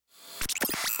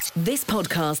This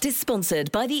podcast is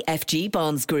sponsored by the FG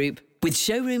Barnes Group, with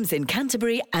showrooms in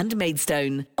Canterbury and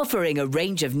Maidstone, offering a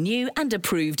range of new and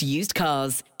approved used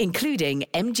cars, including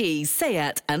MG,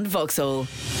 Seat and Vauxhall.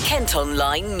 Kent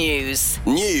Online News.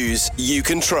 News you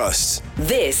can trust.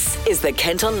 This is the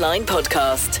Kent Online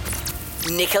Podcast.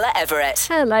 Nicola Everett.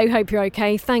 Hello, hope you're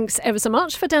okay. Thanks ever so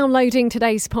much for downloading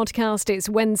today's podcast. It's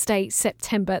Wednesday,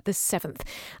 September the 7th.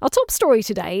 Our top story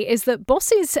today is that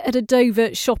bosses at a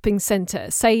Dover shopping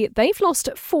centre say they've lost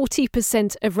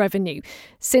 40% of revenue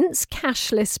since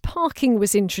cashless parking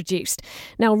was introduced.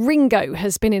 Now, Ringo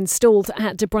has been installed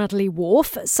at De Bradley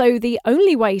Wharf, so the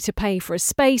only way to pay for a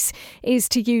space is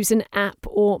to use an app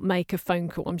or make a phone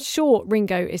call. I'm sure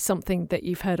Ringo is something that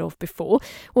you've heard of before.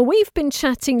 Well, we've been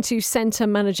chatting to Centre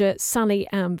manager Sally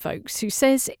Ann Vokes, who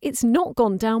says it's not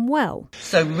gone down well.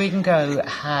 So Ringo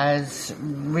has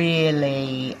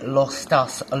really lost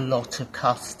us a lot of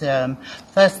custom.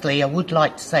 Firstly, I would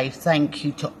like to say thank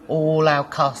you to all our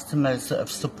customers that have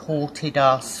supported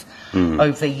us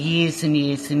over years and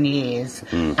years and years,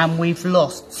 and we've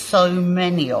lost so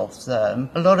many of them.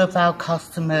 A lot of our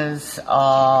customers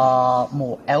are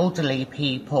more elderly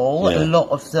people, a lot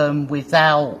of them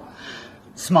without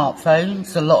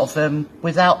smartphones, a lot of them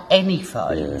without any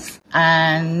phones.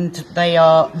 And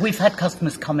we've had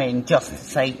customers come in just to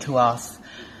say to us,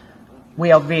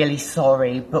 we are really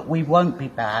sorry, but we won't be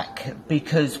back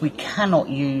because we cannot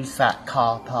use that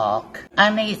car park.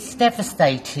 And it's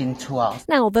devastating to us.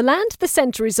 Now, the land the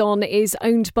centre is on is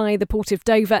owned by the Port of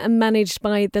Dover and managed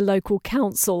by the local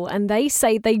council, and they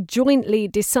say they jointly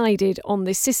decided on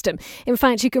this system. In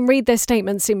fact, you can read their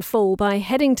statements in full by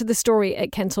heading to the story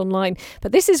at Kent Online.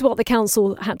 But this is what the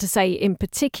council had to say in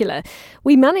particular.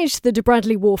 We manage the De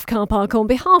Bradley Wharf car park on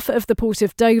behalf of the Port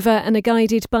of Dover and are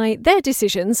guided by their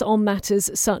decisions on matters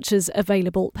such as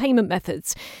available payment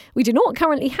methods. We do not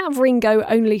currently have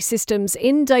Ringo-only systems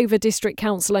in Dover District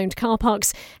Council-owned car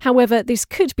parks. However, this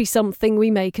could be something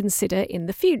we may consider in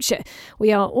the future.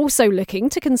 We are also looking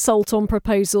to consult on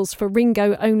proposals for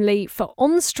Ringo-only for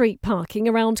on-street parking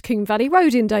around Combe Valley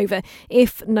Road in Dover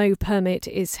if no permit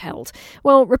is held.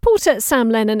 Well, reporter Sam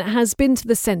Lennon has been to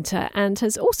the centre and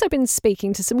has also been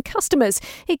speaking to some customers.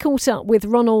 He caught up with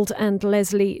Ronald and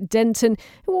Leslie Denton,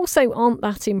 who also aren't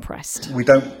that impressed. We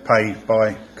don't pay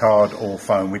by card or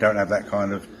phone. We don't have that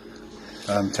kind of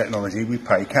technology. We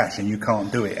pay cash, and you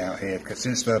can't do it out here because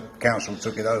since the council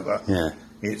took it over,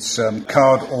 it's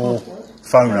card or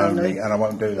phone only, and I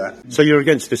won't do that. So you're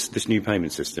against this new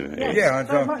payment system? Yeah,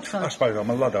 I suppose I'm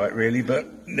a Luddite, really, but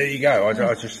there you go.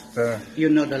 I just... You're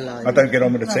not alone. I don't get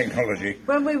on with the technology.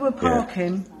 When we were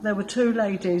parking, there were two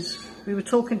ladies. We were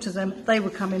talking to them. They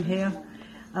were coming here.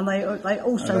 And they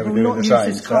also will not use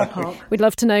this car park. We'd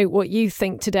love to know what you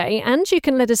think today, and you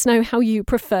can let us know how you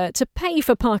prefer to pay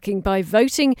for parking by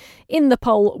voting in the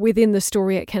poll within the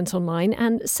story at Kent Online.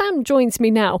 And Sam joins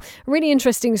me now. Really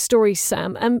interesting story,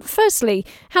 Sam. Firstly,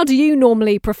 how do you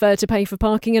normally prefer to pay for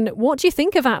parking, and what do you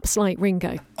think of apps like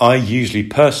Ringo? I usually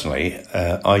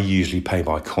pay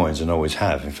by coins and always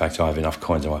have. In fact, I have enough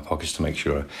coins in my pockets to make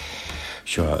sure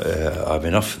I have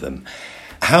enough for them.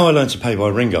 How I learned to pay by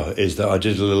Ringo is that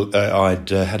I'd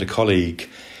had a colleague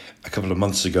a couple of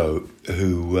months ago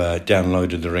who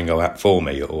downloaded the Ringo app for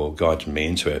me or guided me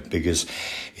into it because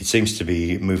it seems to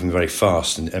be moving very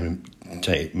fast and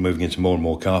moving into more and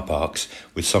more car parks,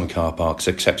 with some car parks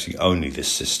accepting only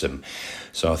this system.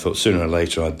 So I thought sooner or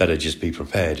later I'd better just be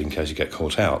prepared in case you get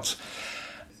caught out.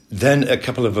 Then I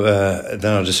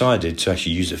decided to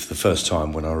actually use it for the first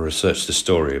time when I researched the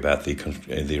story about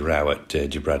the row at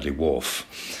De Bradley Wharf.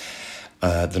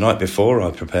 The night before,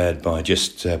 I prepared by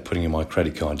just putting in my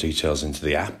credit card details into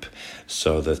the app,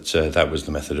 so that was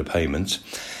the method of payment,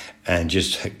 and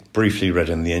just briefly read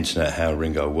on the internet how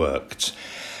Ringo worked.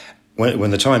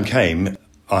 When the time came,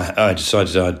 I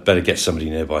decided I'd better get somebody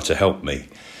nearby to help me,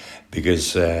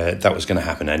 because that was going to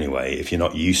happen anyway. If you're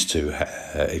not used to,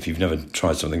 if you've never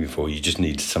tried something before, you just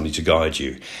need somebody to guide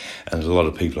you. And a lot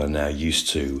of people are now used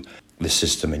to the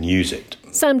system and use it.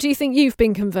 Sam, do you think you've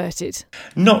been converted?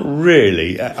 Not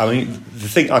really. I mean,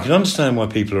 I can understand why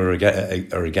people are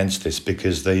against this,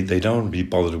 because they don't want to be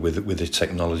bothered with the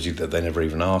technology that they never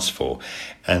even asked for,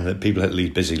 and that people that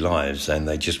lead busy lives and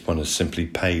they just want to simply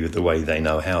pay the way they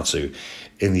know how to,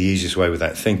 in the easiest way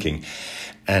without thinking.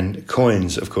 And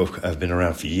coins, of course, have been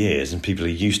around for years, and people are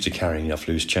used to carrying enough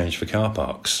loose change for car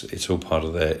parks. It's all part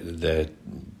of their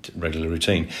regular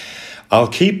routine. I'll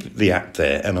keep the app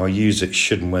there, and I'll use it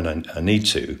should and when I need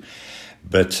to.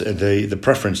 But the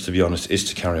preference, to be honest, is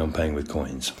to carry on paying with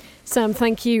coins. Sam,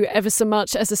 thank you ever so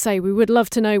much. As I say, we would love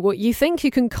to know what you think.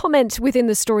 You can comment within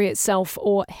the story itself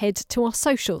or head to our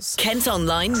socials. Kent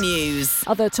Online News.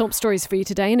 Other top stories for you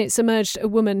today, and it's emerged a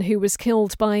woman who was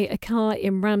killed by a car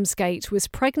in Ramsgate was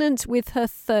pregnant with her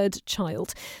third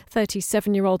child.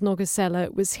 37-year-old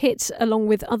Nogasela was hit, along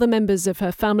with other members of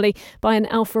her family, by an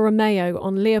Alfa Romeo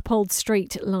on Leopold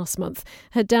Street last month.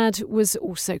 Her dad was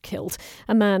also killed.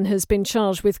 A man has been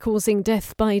charged with causing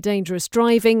death by dangerous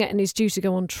driving and is due to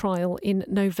go on trial in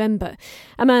November.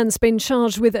 A man's been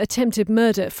charged with attempted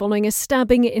murder following a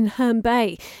stabbing in Herne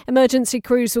Bay. Emergency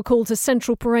crews were called to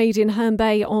Central Parade in Herne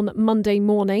Bay on Monday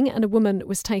morning and a woman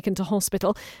was taken to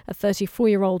hospital. A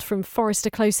 34-year-old from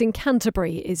Forester Close in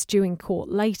Canterbury is due in court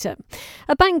later.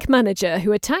 A bank manager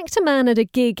who attacked a man at a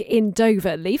gig in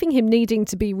Dover, leaving him needing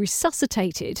to be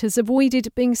resuscitated, has avoided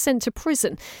being sent to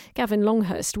prison. Gavin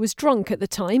Longhurst was drunk at the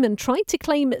time and tried to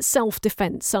claim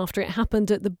self-defence after it happened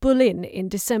at the Bull Inn in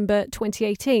December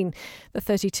 2018. The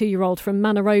 32-year-old from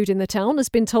Manor Road in the town has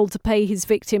been told to pay his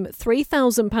victim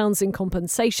 £3,000 in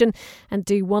compensation and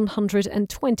do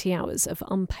 120 hours of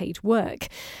unpaid work.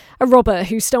 A robber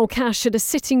who stole cash at a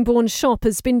Sittingbourne shop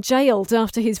has been jailed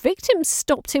after his victims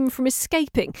stopped him from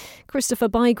escaping. Christopher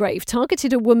Bygrave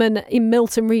targeted a woman in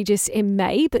Milton Regis in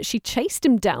May, but she chased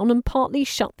him down and partly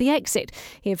shut the exit.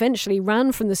 He eventually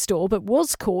ran from the store but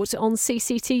was caught on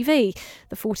CCTV.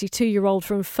 The 42-year-old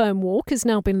from Fern Walk has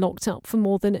now been locked up for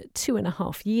more than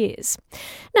 2.5 years.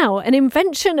 Now, an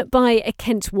invention by a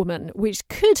Kent woman which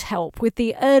could help with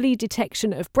the early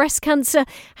detection of breast cancer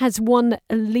has won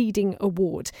a leading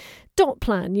award.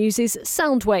 Dotplan uses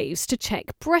sound waves to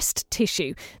check breast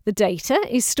tissue. The data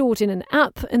is stored in an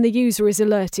app and the user is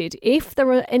alerted if there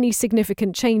are any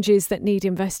significant changes that need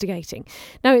investigating.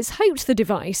 Now, it's hoped the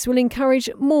device will encourage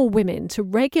more women to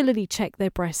regularly check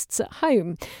their breasts at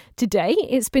home. Today,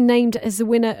 it's been named as the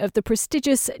winner of the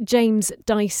prestigious James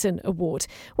Dyson Award.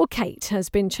 Well, Kate has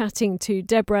been chatting to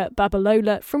Deborah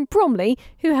Babalola from Bromley,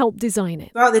 who helped design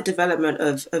it. Throughout the development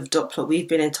of Dotplot, we've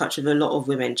been in touch with a lot of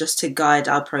women just to guide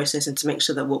our process and to make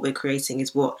sure that what we're creating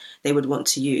is what they would want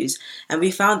to use. And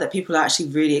we found that people are actually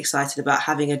really excited about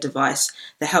having a device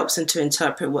that helps them to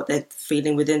interpret what they're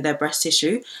feeling within their breast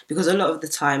tissue, because a lot of the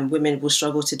time women will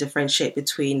struggle to differentiate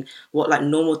between what like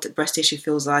normal breast tissue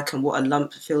feels like and what a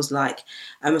lump feels like.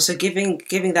 So giving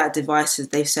that device, as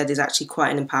they've said, is actually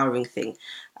quite an empowering thing.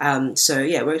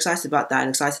 We're excited about that and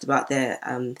excited about their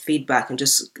feedback and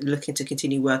just looking to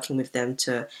continue working with them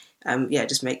to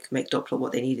just make Dotplot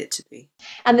what they need it to be.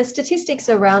 And the statistics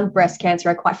around breast cancer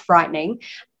are quite frightening.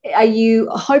 Are you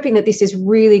hoping that this is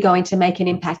really going to make an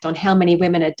impact on how many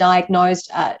women are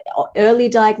diagnosed, early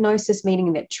diagnosis,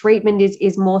 meaning that treatment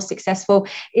is more successful?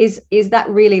 Is that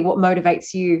really what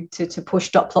motivates you to push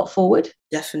Dotplot forward?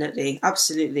 Definitely,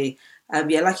 absolutely.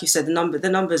 Like you said, the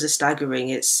numbers are staggering.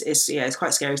 It's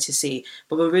quite scary to see.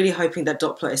 But we're really hoping that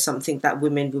Dotplot is something that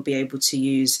women will be able to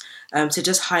use to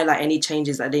just highlight any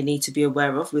changes that they need to be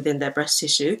aware of within their breast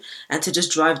tissue, and to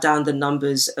just drive down the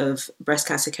numbers of breast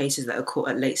cancer cases that are caught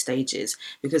at late stages.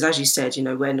 Because as you said,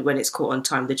 when it's caught on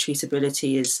time, the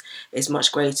treatability is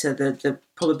much greater. The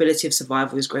probability of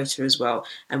survival is greater as well.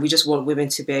 And we just want women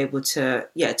to be able to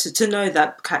know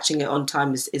that catching it on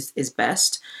time is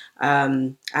best.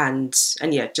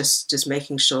 Just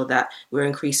making sure that we're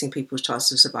increasing people's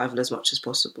chances of survival as much as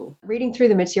possible. Reading through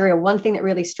the material, one thing that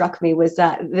really struck me was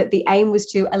that the aim was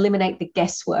to eliminate the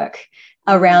guesswork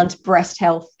around breast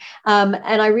health. And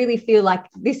I really feel like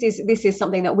this is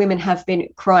something that women have been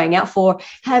crying out for.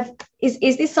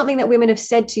 Is this something that women have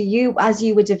said to you as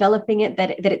you were developing it,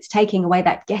 that it's taking away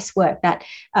that guesswork, that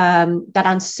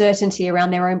uncertainty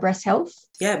around their own breast health?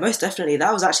 Yeah, most definitely.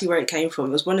 That was actually where it came from.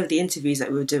 It was one of the interviews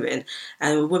that we were doing,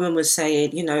 and a woman was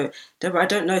saying, Deborah, I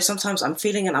don't know, sometimes I'm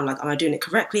feeling it, I'm like, am I doing it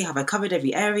correctly? Have I covered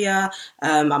every area?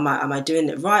 Am I doing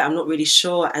it right? I'm not really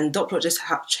sure. And Dotplot just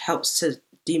helps to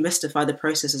demystify the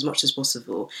process as much as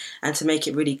possible and to make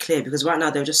it really clear, because right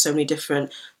now there are just so many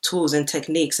different tools and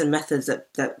techniques and methods that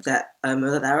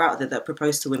are out there that are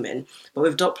proposed to women. But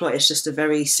with Dotplot, it's just a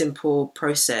very simple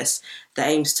process that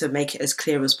aims to make it as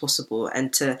clear as possible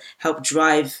and to help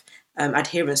drive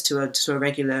adherence to a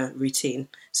regular routine.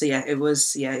 So it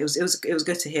was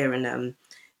good to hear, and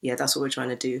that's what we're trying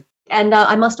to do. And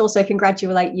I must also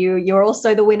congratulate you. You're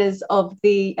also the winners of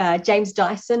the James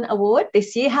Dyson Award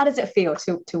this year. How does it feel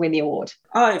to win the award?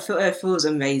 Oh, it feels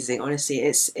amazing. Honestly,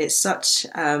 it's such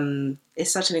an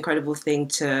incredible thing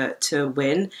to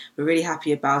win. We're really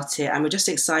happy about it, and we're just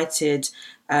excited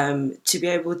to be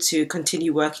able to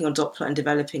continue working on Dotplot and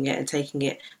developing it and taking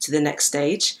it to the next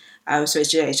stage. So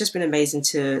it's just been amazing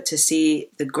to see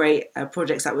the great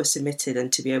projects that were submitted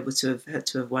and to be able to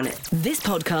have won it. This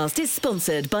podcast is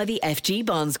sponsored by the FG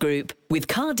Barnes Group, with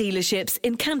car dealerships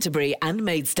in Canterbury and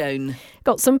Maidstone.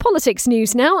 Got some politics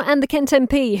news now, and the Kent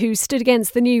MP who stood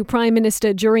against the new Prime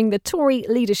Minister during the Tory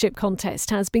leadership contest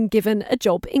has been given a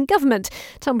job in government.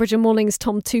 Tunbridge and Morling's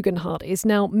Tom Tugendhat is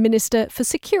now Minister for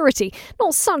Security.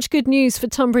 Not such good news for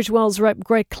Tunbridge Wells rep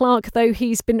Greg Clark, though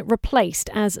he's been replaced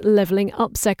as Levelling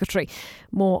Up Secretary.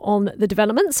 More on the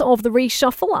developments of the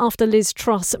reshuffle after Liz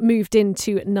Truss moved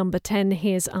into number 10.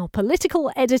 Here's our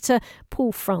political editor,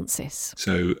 Paul Francis.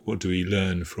 So what do we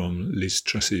learn from Liz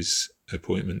Truss's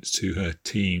appointments to her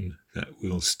team that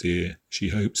will steer, she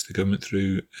hopes, the government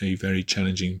through a very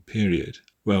challenging period?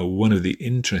 Well, one of the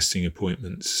interesting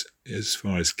appointments, as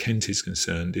far as Kent is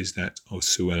concerned, is that of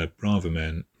Suella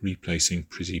Braverman replacing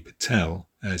Priti Patel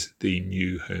as the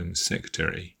new Home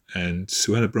Secretary. And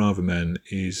Suella Braverman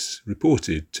is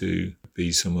reported to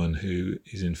be someone who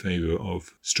is in favour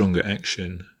of stronger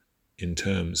action in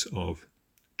terms of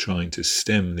trying to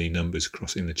stem the numbers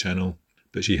crossing the Channel,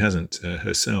 but she hasn't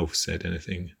herself said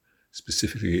anything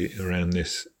specifically around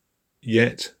this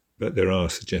yet. But there are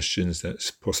suggestions that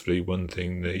possibly one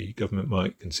thing the government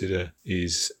might consider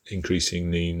is increasing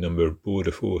the number of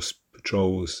border force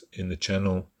patrols in the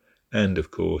Channel, and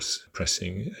of course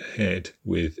pressing ahead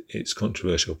with its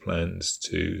controversial plans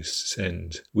to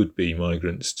send would-be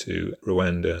migrants to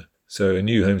Rwanda. So a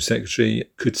new Home Secretary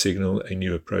could signal a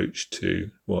new approach to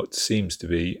what seems to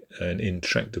be an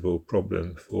intractable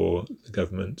problem for the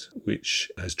government,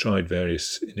 which has tried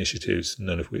various initiatives,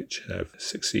 none of which have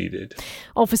succeeded.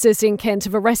 Officers in Kent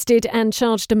have arrested and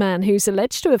charged a man who's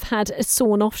alleged to have had a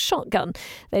sawn-off shotgun.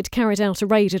 They'd carried out a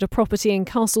raid at a property in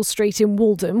Castle Street in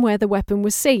Walden where the weapon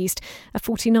was seized. A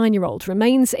 49-year-old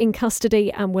remains in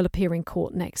custody and will appear in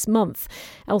court next month.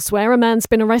 Elsewhere, a man's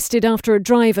been arrested after a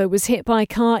driver was hit by a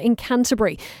car in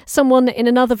Canterbury. Someone in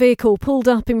another vehicle pulled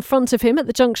up in front of him at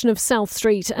the junction of South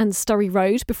Street and Sturry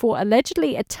Road before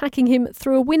allegedly attacking him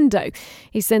through a window.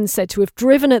 He's then said to have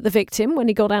driven at the victim when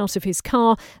he got out of his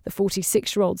car. The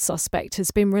 46-year-old suspect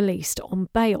has been released on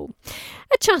bail.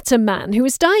 A Chatham man who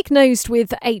was diagnosed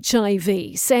with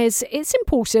HIV says it's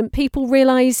important people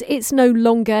realise it's no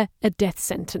longer a death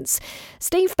sentence.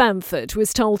 Steve Bamford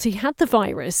was told he had the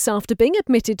virus after being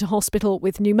admitted to hospital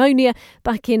with pneumonia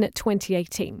back in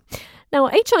 2018. Now,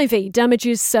 HIV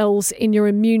damages cells in your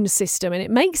immune system and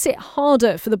it makes it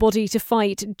harder for the body to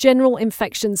fight general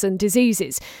infections and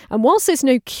diseases. And whilst there's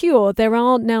no cure, there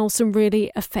are now some really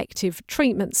effective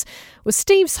treatments. Well,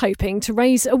 Steve's hoping to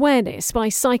raise awareness by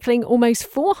cycling almost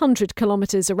 400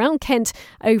 kilometres around Kent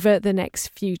over the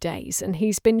next few days. And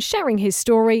he's been sharing his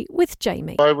story with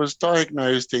Jamie. I was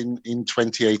diagnosed in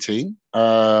 2018.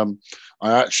 I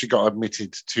actually got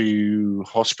admitted to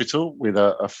hospital with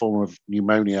a form of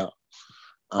pneumonia.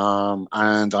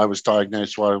 And I was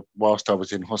diagnosed whilst I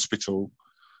was in hospital.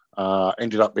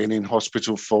 Ended up being in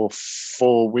hospital for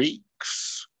 4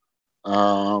 weeks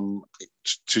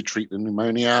to treat the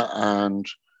pneumonia, and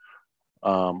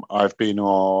I've been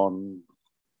on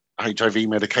HIV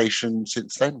medication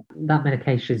since then. That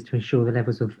medication is to ensure the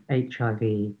levels of HIV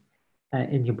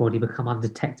in your body become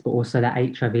undetectable, also that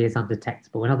HIV is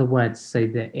undetectable. In other words, so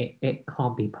that it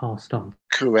can't be passed on.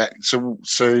 Correct.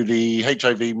 So the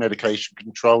HIV medication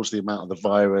controls the amount of the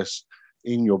virus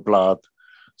in your blood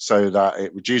so that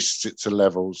it reduces it to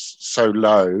levels so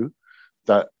low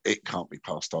that it can't be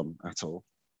passed on at all.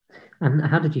 And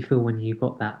how did you feel when you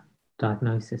got that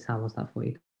diagnosis? How was that for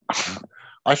you?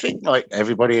 I think like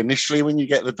everybody initially when you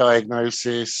get the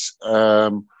diagnosis,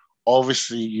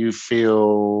 obviously you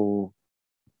feel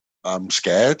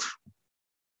scared.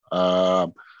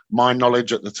 My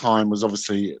knowledge at the time was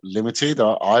obviously limited.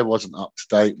 I wasn't up to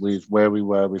date with where we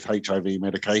were with HIV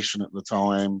medication at the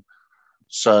time.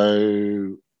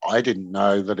 So I didn't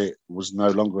know that it was no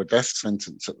longer a death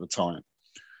sentence at the time.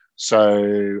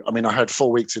 So, I mean, I had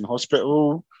 4 weeks in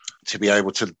hospital to be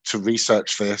able to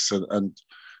research this. And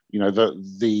you know,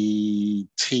 the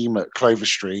team at Clover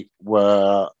Street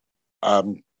were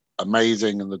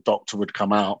amazing, and the doctor would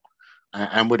come out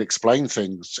and would explain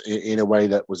things in a way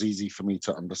that was easy for me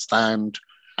to understand,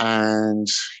 and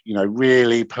you know,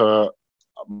 really put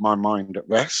my mind at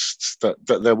rest that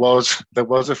there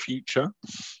was a future.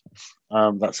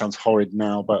 That sounds horrid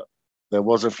now, but there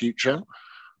was a future.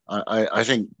 I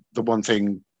think the one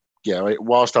thing,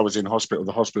 whilst I was in hospital,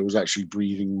 the hospital was actually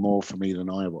breathing more for me than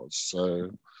I was. So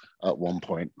at one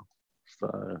point,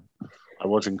 so I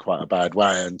was in quite a bad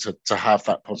way, and to have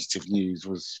that positive news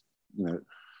was, you know,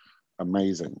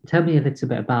 amazing. Tell me a little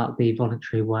bit about the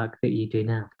voluntary work that you do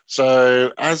now.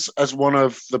 So as one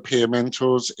of the peer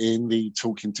mentors in the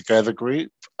Talking Together group,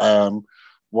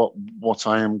 what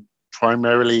I am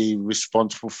primarily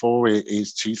responsible for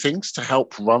is two things: to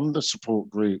help run the support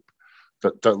group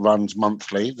that runs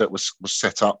monthly, that was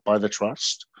set up by the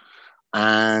Trust,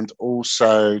 and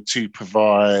also to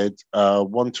provide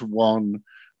one-to-one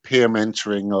peer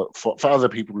mentoring for other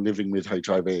people living with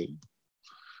HIV.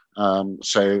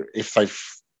 So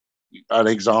if an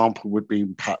example would be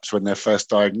perhaps when they're first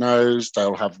diagnosed,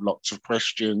 they'll have lots of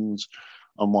questions,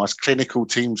 and whilst clinical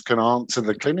teams can answer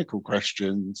the clinical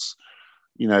questions,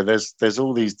 there's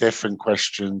all these different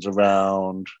questions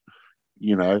around,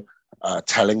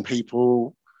 telling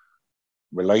people,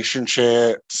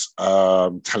 relationships,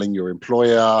 telling your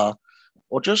employer,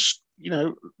 or just,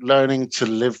 learning to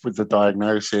live with the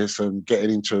diagnosis and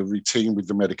getting into a routine with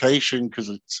the medication, because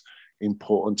it's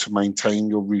important to maintain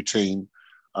your routine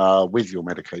with your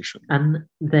medication. And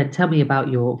then tell me about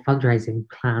your fundraising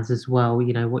plans as well,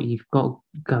 what you've got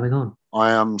going on.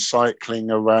 I am cycling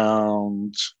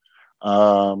around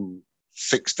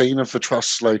 16 of the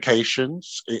Trust's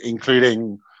locations,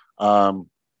 including, my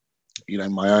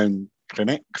own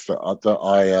clinic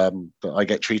that I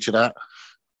get treated at,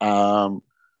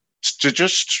 to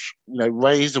just,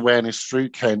 raise awareness through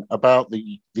Kent about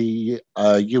the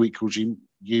U equals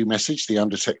U message, the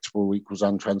undetectable equals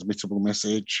untransmittable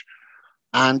message,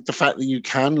 and the fact that you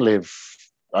can live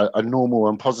a normal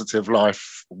and positive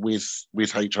life with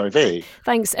HIV.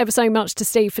 Thanks ever so much to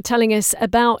Steve for telling us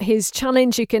about his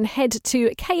challenge. You can head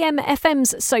to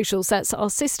KMFM's socials, that's our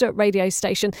sister radio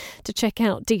station, to check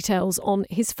out details on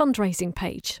his fundraising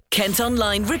page. Kent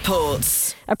Online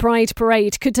reports. A pride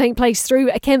parade could take place through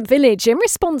a Kent village in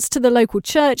response to the local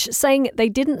church saying they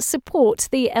didn't support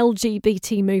the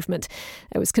LGBT movement.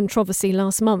 There was controversy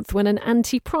last month when an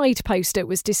anti-pride poster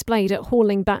was displayed at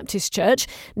Halling Baptist Church.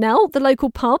 Now the local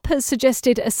pub has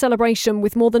suggested a celebration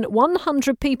with more than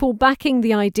 100 people backing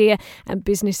the idea and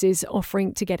businesses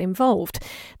offering to get involved.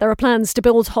 There are plans to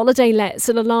build holiday lets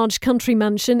at a large country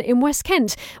mansion in West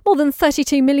Kent. More than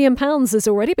 £32 million has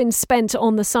already been spent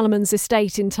on the Salomons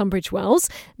estate in Tunbridge Wells.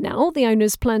 Now the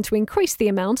owners plan to increase the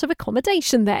amount of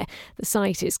accommodation there. The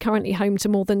site is currently home to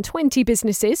more than 20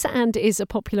 businesses and is a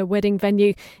popular wedding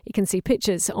venue. You can see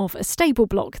pictures of a stable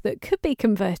block that could be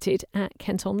converted at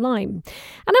Kent Online.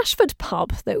 An Ashford pub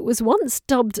that was once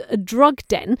dubbed a drug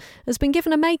den has been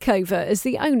given a makeover as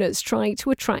the owners try to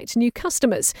attract new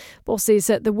customers. Bosses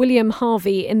at the William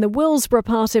Harvey in the Willsborough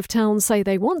part of town say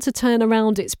they want to turn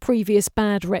around its previous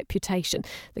bad reputation.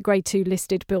 The Grade 2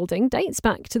 listed building dates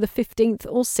back to the 15th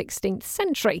or 16th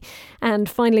century. And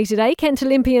finally today, Kent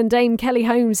Olympian Dame Kelly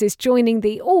Holmes is joining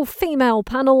the all-female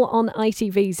panel on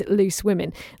ITV's Loose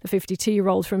Women. The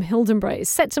 52-year-old from Hildenborough is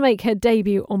set to make her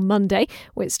debut on Monday.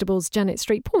 Whitstable's Janet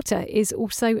Street Porter is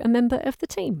also a member of the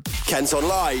team. Kent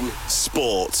Online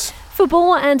Sport.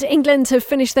 Football, and England have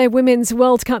finished their Women's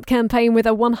World Cup campaign with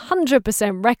a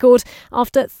 100% record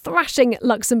after thrashing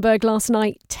Luxembourg last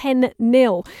night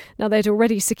 10-0. Now, they'd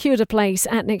already secured a place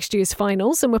at next year's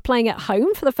finals and were playing at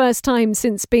home for the first time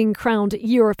since being crowned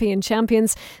European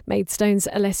champions. Maidstone's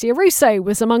Alessia Russo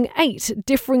was among 8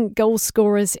 different goal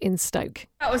scorers in Stoke.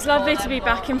 It was lovely to be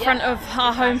back in front of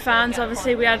our home fans.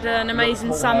 Obviously, we had an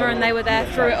amazing summer and they were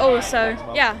there through it all. So,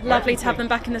 yeah, lovely to have them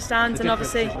back in the stands and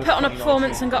obviously put on a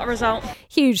performance and got a result.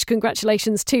 Huge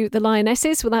congratulations to the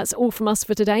Lionesses. Well, that's all from us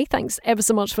for today. Thanks ever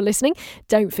so much for listening.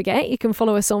 Don't forget, you can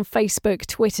follow us on Facebook,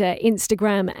 Twitter,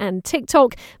 Instagram and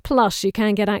TikTok. Plus, you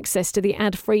can get access to the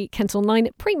ad-free Kent Online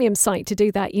premium site. To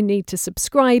do that, you need to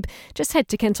subscribe. Just head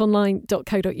to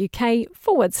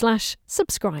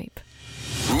kentonline.co.uk/subscribe.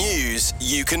 News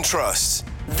you can trust.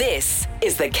 This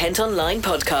is the Kent Online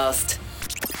Podcast.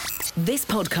 This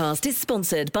podcast is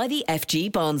sponsored by the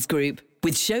FG Barnes Group,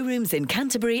 with showrooms in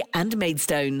Canterbury and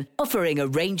Maidstone, offering a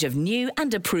range of new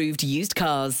and approved used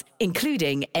cars,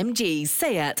 including MG,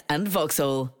 Seat and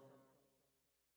Vauxhall.